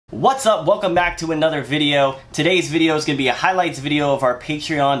What's up? Welcome back to another video. Today's video is going to be a highlights video of our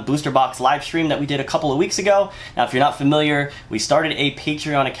Patreon booster box live stream that we did a couple of weeks ago. Now, if you're not familiar, we started a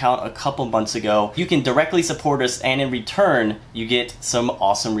Patreon account a couple months ago. You can directly support us, and in return, you get some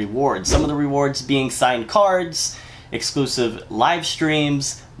awesome rewards. Some of the rewards being signed cards, exclusive live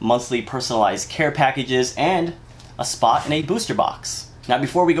streams, monthly personalized care packages, and a spot in a booster box. Now,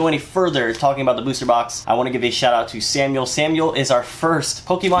 before we go any further talking about the booster box, I want to give a shout out to Samuel. Samuel is our first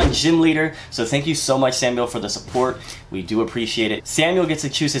Pokemon gym leader, so thank you so much, Samuel, for the support. We do appreciate it. Samuel gets to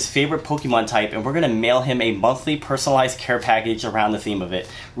choose his favorite Pokemon type, and we're going to mail him a monthly personalized care package around the theme of it.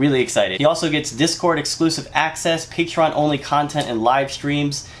 Really excited. He also gets Discord exclusive access, Patreon only content and live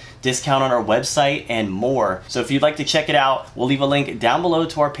streams, discount on our website, and more. So if you'd like to check it out, we'll leave a link down below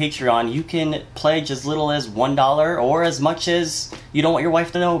to our Patreon. You can pledge as little as $1 or as much as you don't want your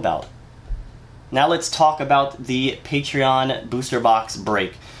wife to know about. Now let's talk about the Patreon booster box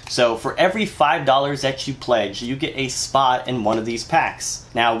break. So for every $5 that you pledge, you get a spot in one of these packs.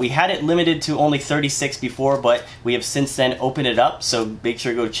 Now, we had it limited to only 36 before, but we have since then opened it up, so make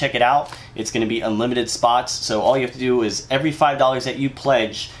sure to go check it out. It's going to be unlimited spots, so all you have to do is every $5 that you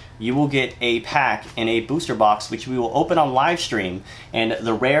pledge, you will get a pack in a booster box, which we will open on live stream, and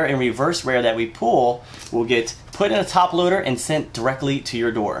the rare and reverse rare that we pull will get put in a top loader and sent directly to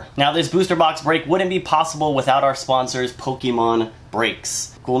your door. Now, this booster box break wouldn't be possible without our sponsors, Pokemon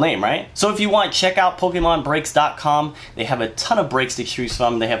Breaks. Cool name, right? So if you want, check out PokemonBreaks.com. They have a ton of breaks to choose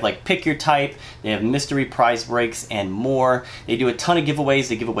from. They have like pick your type, they have mystery prize breaks, and more. They do a ton of giveaways.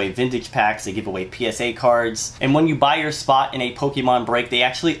 They give away vintage packs, they give away PSA cards. And when you buy your spot in a Pokemon break, they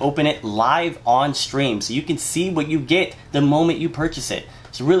actually open it live on stream, so you can see what you get the moment you purchase it.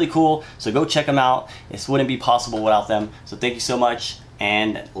 It's really cool, so go check them out. This wouldn't be possible without them. So thank you so much,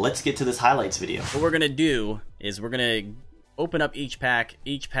 and let's get to this highlights video. What we're gonna do is we're gonna open up each pack.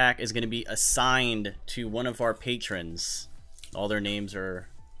 Each pack is going to be assigned to one of our patrons. All their names are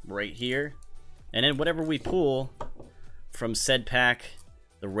right here. And then whatever we pull from said pack,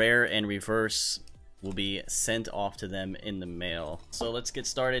 the rare and reverse will be sent off to them in the mail. So let's get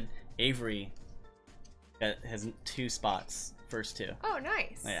started. Avery has 2 spots. First 2. Oh,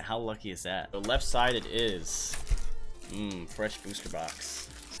 nice. Yeah, how lucky is that? The left side it is. Fresh booster box.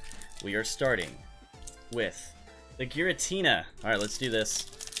 We are starting with the Giratina. Alright, let's do this.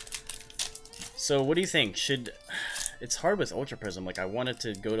 So what do you think? It's hard with Ultra Prism. Like, I wanted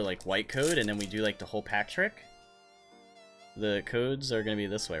to go to like white code and then we do like the whole pack trick. The codes are gonna be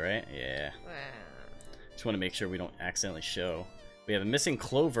this way, right? Yeah. Just want to make sure we don't accidentally show. We have a missing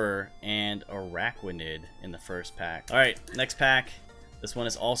Clover and Araquanid in the first pack. Alright, next pack. This one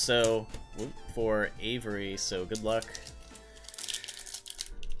is also for Avery, so good luck.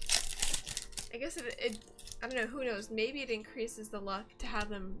 I guess I don't know, who knows, maybe it increases the luck to have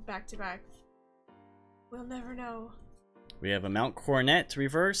them back to back. We'll never know. We have a Mount Coronet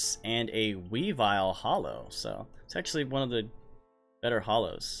reverse and a Weavile holo, so it's actually one of the better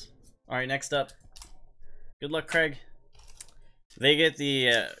holos. Alright, next up. Good luck, Craig. They get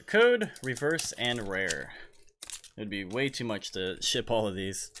the code, reverse, and rare. It would be way too much to ship all of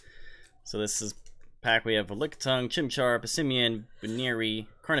these. So this is pack. We have a Lickitung, Chimchar, Passimian, Baneri,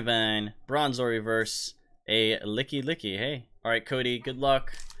 Carnivine, Bronzor reverse, a Licky. Hey. Alright, Cody, good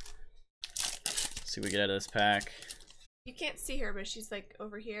luck. Let's see what we get out of this pack. You can't see her, but she's like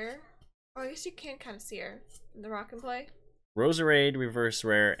over here. Oh, I guess you can kind of see her in the rock and play. Roserade, reverse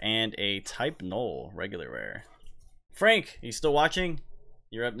rare, and a Type Null, regular rare. Frank, are you still watching?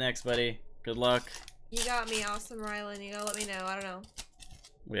 You're up next, buddy. Good luck. You got me, awesome Rylan. You gotta let me know. I don't know.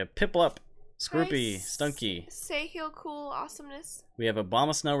 We have Piplup, Scroopy, Stunky. Say heal cool awesomeness. We have a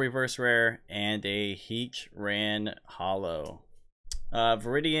Bombasnow reverse rare and a Heatran holo.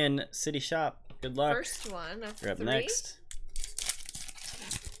 Viridian City Shop. Good luck. First one of You're up 3. next.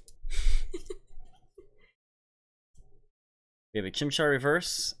 We have a Chimchar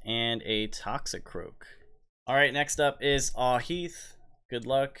reverse and a Toxicroak. Alright, next up is Awheath. Good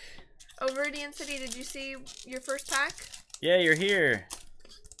luck. Oh, Viridian City, did you see your first pack? Yeah, you're here.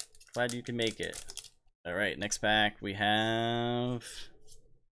 Glad you can make it. Alright, next pack we have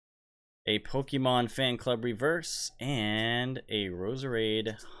a Pokemon Fan Club reverse and a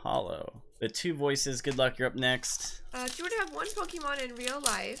Roserade holo. The Two Voices, good luck, you're up next. If you were to have one Pokemon in real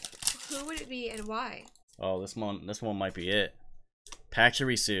life, who would it be and why? Oh, this one might be it.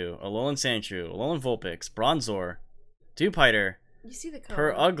 Pachirisu, Alolan Sandshrew, Alolan Vulpix, Bronzor, Dewpider, You see the code.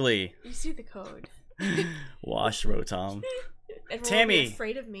 Per Ugly, You see the code. Wash Rotom. Everyone Tammy. will be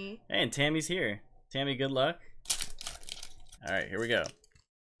afraid of me. Hey, and Tammy's here. Tammy, good luck. Alright, here we go.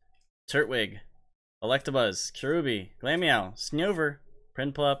 Turtwig, Electabuzz, Cherubi, Glameow, Snover,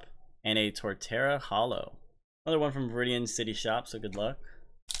 Prinplup, and a Torterra Hollow. Another one from Viridian City Shop, so good luck.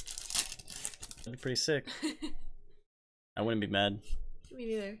 That'd be pretty sick. I wouldn't be mad. Me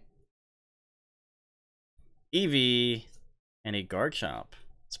neither. Eevee, and a Garchomp.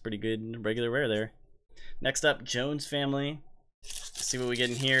 It's pretty good regular rare there. Next up, Jones family. Let's see what we get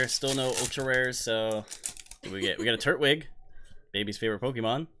in here. Still no ultra rares, so what we get? We got a Turtwig, baby's favorite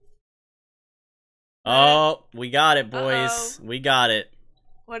Pokemon. Oh, we got it, boys. We got it.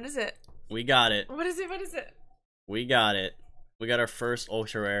 What is it? We got it. What is it? What is it? We got it. We got our first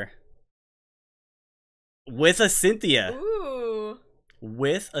ultra rare. With a Cynthia. Ooh.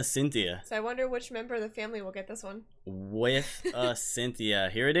 With a Cynthia. So I wonder which member of the family will get this one. With a Cynthia.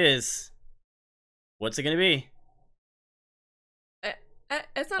 Here it is. What's it gonna be?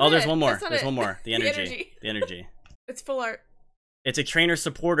 It's not. Oh, there's one more. There's one more. The energy. The energy. It's full art. It's a trainer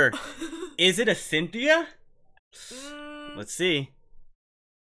supporter. Is it a Cynthia? Let's see.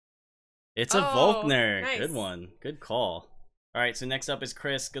 It's a Volkner. Nice. Good one. Good call. Alright, so next up is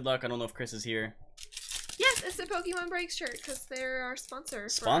Chris. Good luck. I don't know if Chris is here. Yes, it's a Pokemon Break shirt because they're our sponsor.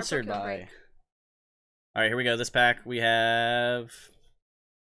 Sponsored for our Pokemon by. Break. Alright, here we go. This pack we have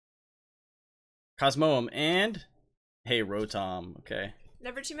Cosmoem and hey, Rotom. Okay.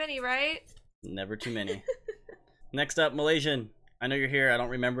 Never too many, right? Never too many. Next up, Molaison. I know you're here. I don't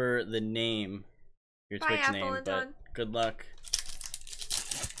remember the name, your Bye, Twitch Apple name, and but Dawn. good luck.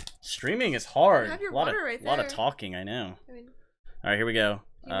 Streaming is hard. You have your a lot water of right lot of there. talking. I know. I mean, All right, here we go.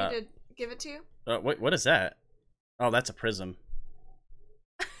 you need to give it to you? What is that? Oh, that's a prism.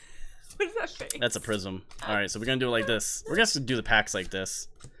 What is that face? That's a prism. All right, so we're gonna do it like this. We're gonna do the packs like this.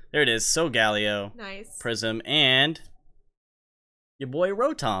 There it is. So Galio, Nice. Prism, and your boy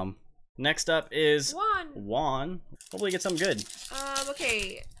Rotom. Next up is Juan. Hopefully get something good.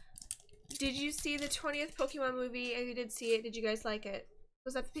 Okay. Did you see the 20th Pokemon movie? If you did see it, did you guys like it?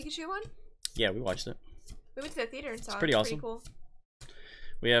 Was that the Pikachu one? Yeah, we watched it. We went to the theater and saw it. Pretty awesome. Pretty cool.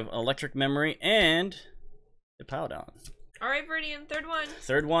 We have Electric Memory and the Powdown. Alright, Viridian, third one.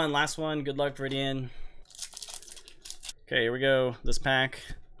 Third one, last one. Good luck, Viridian. Okay, here we go. This pack.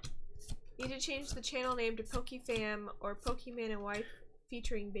 You need to change the channel name to PokeFam or Pokemon and Wife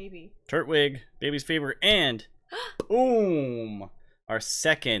featuring Baby. Turtwig, baby's favorite, and boom! Our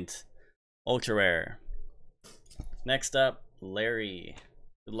second ultra rare. Next up, Larry.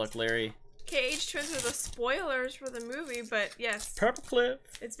 Good luck, Larry. KH Twins are the spoilers for the movie, but yes. Purple Clip.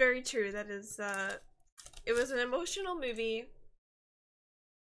 It's very true. That is, it was an emotional movie.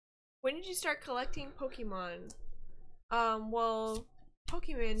 When did you start collecting Pokemon? Well,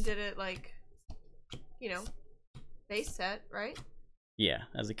 Pokemon did it like, you know, base set, right? Yeah,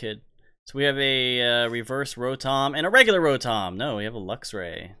 as a kid. So we have a reverse Rotom and a regular Rotom. No, we have a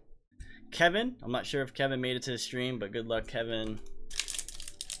Luxray. Kevin. I'm not sure if Kevin made it to the stream, but good luck, Kevin.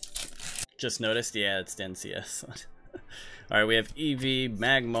 Just noticed. Yeah, it's NCS. Alright, we have Eevee,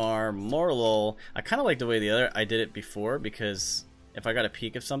 Magmar, Morlul. I kind of like the way I did it before, because if I got a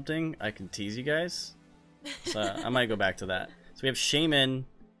peek of something, I can tease you guys. So I might go back to that. So we have Shaman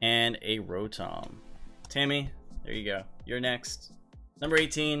and a Rotom. Tammy, there you go. You're next. Number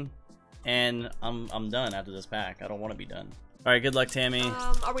 18. And I'm done after this pack. I don't want to be done. Alright, good luck, Tammy.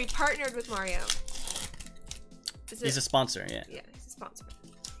 Are we partnered with Mario? He's a sponsor, yeah. Yeah, he's a sponsor.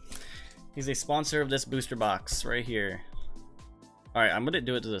 He's a sponsor of this booster box right here. Alright, I'm gonna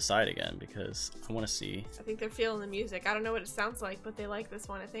do it to the side again because I want to see. I think they're feeling the music. I don't know what it sounds like, but they like this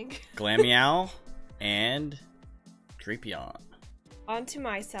one, I think. Glameow and Drapion. On to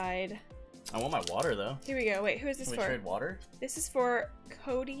my side. I want my water though. Here we go. Wait, who is this Can for? we trade water? This is for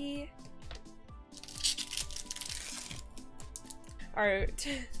Cody. Alright.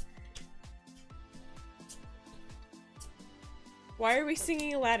 Why are we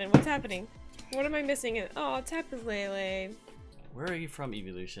singing Aladdin? What's happening? What am I missing? Oh, Tapu Lele. Where are you from,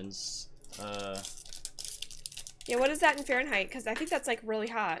 Evolutions? Yeah, what is that in Fahrenheit? Because I think that's like really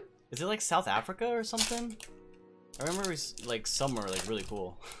hot. Is it like South Africa or something? I remember it was like somewhere like really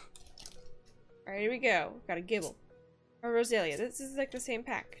cool. Alright, here we go. Got a Gibble. Or Roselia. This is like the same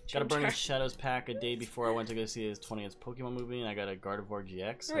pack. Got a Burning Shadows pack a day before I went to go see his 20th Pokemon movie, and I got a Gardevoir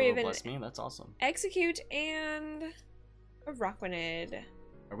GX. So Raven. bless me, that's awesome. Execute and a Rockwanid.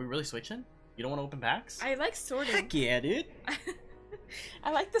 Are we really switching? You don't want to open packs? I like sorting. Heck yeah, dude.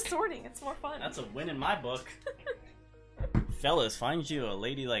 I like the sorting. It's more fun. That's a win in my book. Fellas, find you a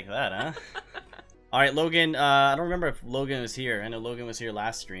lady like that, huh? Alright, Logan. I don't remember if Logan was here. I know Logan was here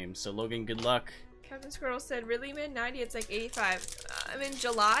last stream. So, Logan, good luck. Captain Squirtle said, really, mid 90? It's like 85. I'm in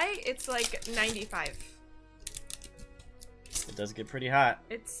July. It's like 95. It does get pretty hot.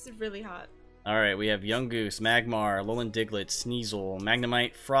 It's really hot. Alright, we have Young Goose, Magmar, Alolan Diglett, Sneasel,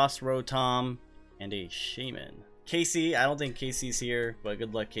 Magnemite, Frost Rotom, and a Shaman. KaCee, I don't think KaCee's here, but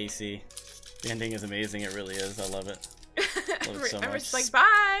good luck, KaCee. The ending is amazing, it really is. I love it. Love it so much. I'm just like,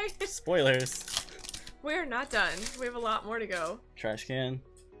 bye! Spoilers! We're not done. We have a lot more to go. Trash can.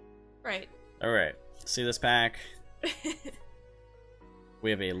 Right. Alright, see this pack. We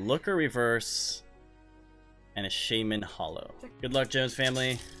have a Looker Reverse and a Shaman Hollow. Good luck, Jones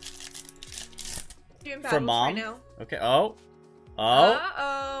family. Doing For Mom. Right now. Okay. Oh.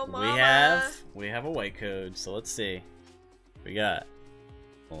 Uh-oh, Mama. We have a white code, so let's see. We got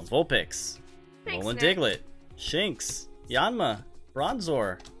Alolan Vulpix, Alolan Diglett, Shinx, Yanma,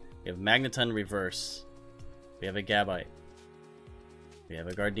 Bronzor. We have Magneton Reverse. We have a Gabite. We have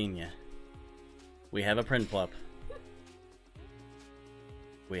a Gardenia. We have a Prinplup.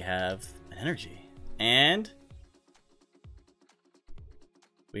 We have an Energy. And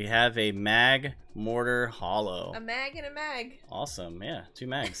we have a Mag Mortar Hollow. A mag and a mag. Awesome, yeah, 2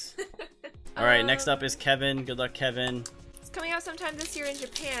 mags. Alright, next up is Kevin. Good luck, Kevin. It's coming out sometime this year in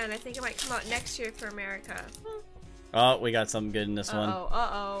Japan. I think it might come out next year for America. Oh, we got something good in this one.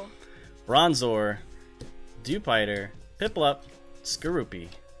 Uh-oh. Bronzor, Dewpider, Piplup, Skorupi,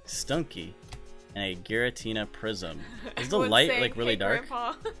 Stunky, and a Giratina Prism. Is the light like really dark?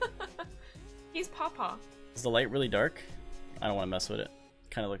 Grandpa. He's Pawpaw. Is the light really dark? I don't want to mess with it.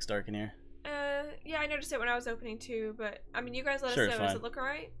 Kind of looks dark in here. Yeah, I noticed it when I was opening too, but I mean, you guys let Sure, us know. fine. Does it look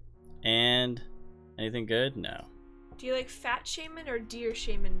alright? And anything good? No. Do you like Fat Shaman or Deer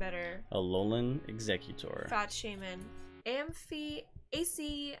Shaman better? Alolan Executor. Fat Shaman. Amphi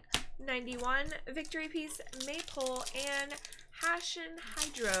AC91, Victory Piece, Maypole, and Hashin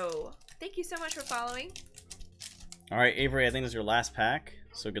Hydro. Thank you so much for following. Alright, Avery, I think this is your last pack,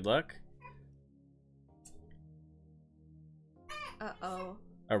 so good luck. Uh-oh.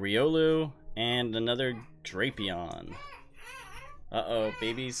 A Riolu and another Drapion. Uh-oh,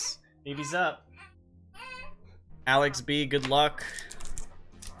 babies. Babies up. Alex B, good luck.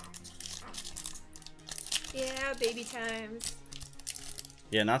 Yeah, baby times.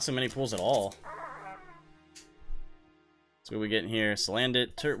 Yeah, not so many pulls at all. So what we get in here?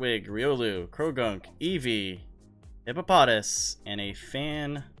 Salandit, Turtwig, Riolu, Krogunk, Eevee, Hippopotas, and a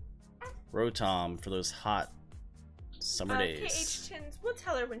Fan Rotom for those hot summer days. KH10s, we'll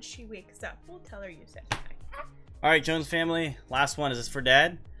tell her when she wakes up. We'll tell her you said hi. Alright, Jones family, last one. Is this for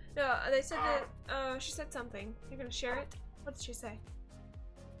Dad? No, they said that, she said something. You're gonna share it? What did she say?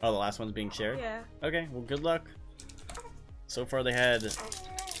 Oh, the last one's being shared? Yeah. Okay, well, good luck. So far they had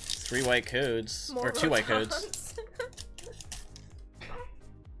 3 white codes, More or 2 white Rotons. codes.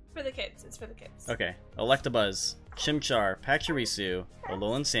 For the kids, it's for the kids. Okay, Electabuzz, Chimchar, Pachirisu,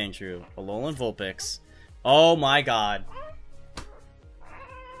 Alolan Sandshrew, Alolan Vulpix. Oh my god.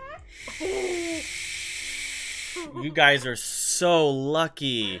 You guys are so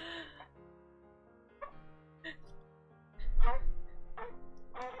lucky.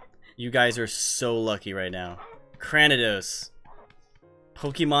 You guys are so lucky right now. Cranidos,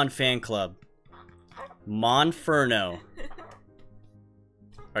 Pokemon Fan Club, Monferno.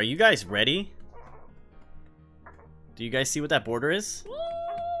 Are you guys ready? Do you guys see what that border is?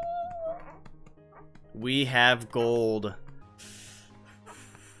 We have gold.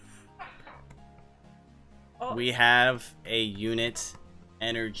 Oh. We have a unit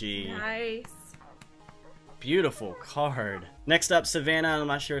energy. Nice. Beautiful card. Next up, Savanna. I'm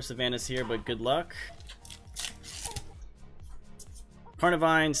not sure if Savanna's here, but good luck.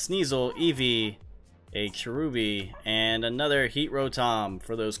 Carnivine, Sneasel, Eevee, a Cherubi, and another Heat Rotom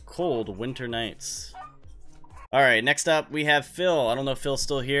for those cold winter nights. Alright, next up we have Phil. I don't know if Phil's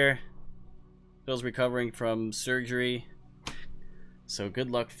still here. Phil's recovering from surgery. So good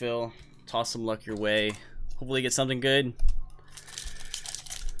luck, Phil. Toss some luck your way. Hopefully get something good.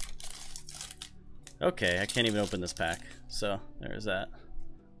 Okay, I can't even open this pack. So, there's that.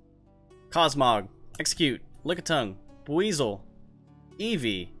 Cosmog, Execute, Lickitung, Buizel,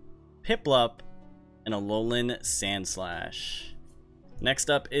 Eevee, Piplup, and Alolan Sandslash.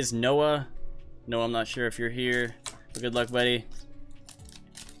 Next up is Noah. Noah, I'm not sure if you're here, but good luck, buddy.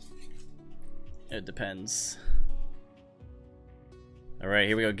 It depends. Alright,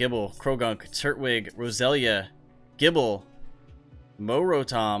 here we go. Gibble, Krogunk, Turtwig, Roselia, Gibble,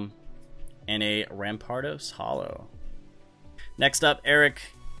 Morotom, and a Rampardos Hollow. Next up, Eric.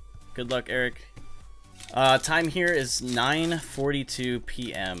 Good luck, Eric. Time here is 9:42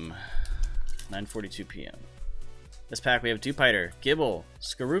 p.m. 9:42 p.m. This pack we have Dewpider, Gibble,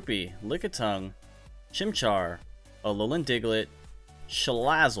 Skorupi, Lickitung, Chimchar, Alolan Diglett,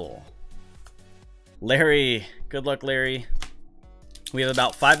 Shalazzle. Larry. Good luck, Larry. We have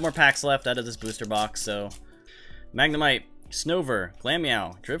about 5 more packs left out of this booster box, so Magnemite, Snover,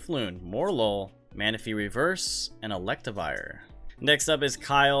 Glameow, Drifloon, Morlul, Manaphy Reverse, and Electivire. Next up is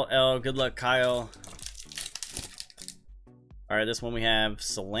Kyle L. Good luck, Kyle. Alright, this one we have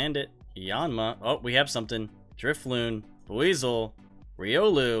Salandit, Yanma. Oh, we have something. Drifloon, Buizel,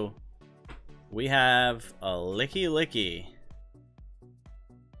 Riolu. We have a Licky,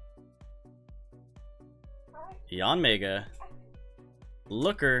 Yanmega,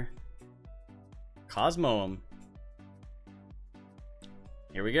 Looker, Cosmoem.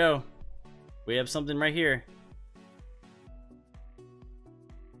 Here we go. We have something right here.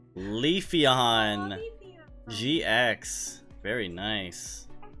 Leafeon GX. Very nice.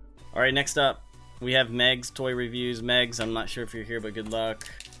 Alright, next up, we have MegzToyReviewz. Megs, I'm not sure if you're here, but good luck.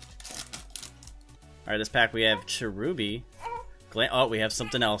 Alright, this pack we have Cherubi. Oh, we have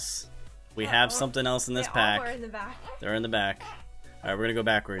something else. We have something else in this pack. They're in the back. They're in the back. Alright, we're gonna go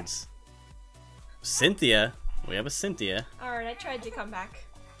backwards. Cynthia. We have a Cynthia. Alright, I tried to come back.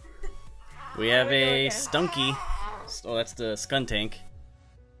 We have a Stunky. Oh, that's the Skuntank.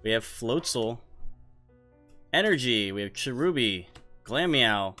 We have Floatzel. Energy. We have Cherubi.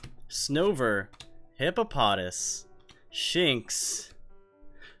 Glameow. Snover. Hippopotas. Shinx.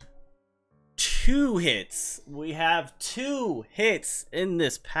 2 hits. We have 2 hits in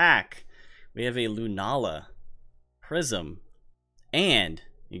this pack. We have a Lunala. Prism. And,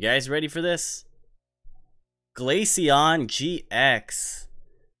 you guys ready for this? Glaceon GX.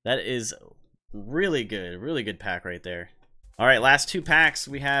 That is really good pack right there. Alright, last 2 packs.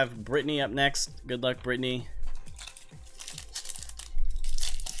 We have Brittany up next. Good luck, Brittany.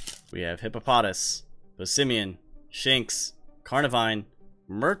 We have Hippopotas, Bosimian, Shinx, Carnivine,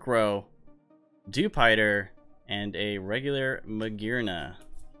 Murkrow, Dewpider, and a regular Magearna.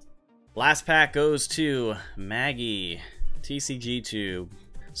 Last pack goes to MaggieTCGTube.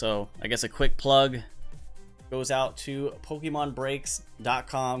 So, I guess a quick plug goes out to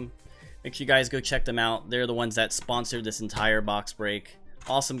PokemonBreaks.com. Make sure you guys go check them out. They're the ones that sponsored this entire box break.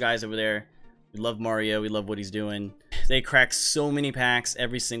 Awesome guys over there. We love Mario. We love what he's doing. They crack so many packs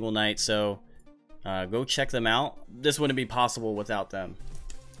every single night, so go check them out. This wouldn't be possible without them.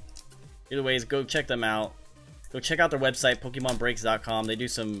 Either ways, go check them out. Go check out their website, PokemonBreaks.com. They do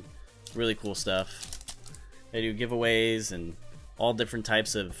some really cool stuff. They do giveaways and all different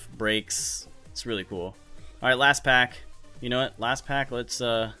types of breaks. It's really cool. Alright, last pack. You know what? Last pack, let's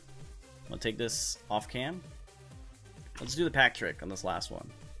take this off cam. Let's do the pack trick on this last one.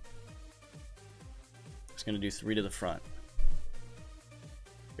 Just gonna do 3 to the front.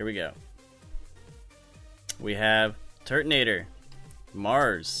 Here we go. We have Turtonator,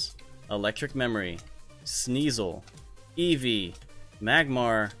 Mars, Electric Memory, Sneasel, Eevee,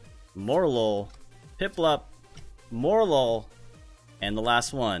 Magmar, Morlul, Piplup, Morlul, and the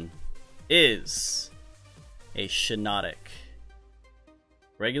last one is a Shiinotic.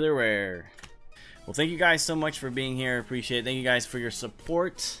 Regular rare. Well, thank you guys so much for being here. Appreciate it. Thank you guys for your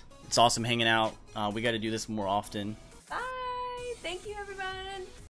support. It's awesome hanging out. We got to do this more often. Bye. Thank you, everyone.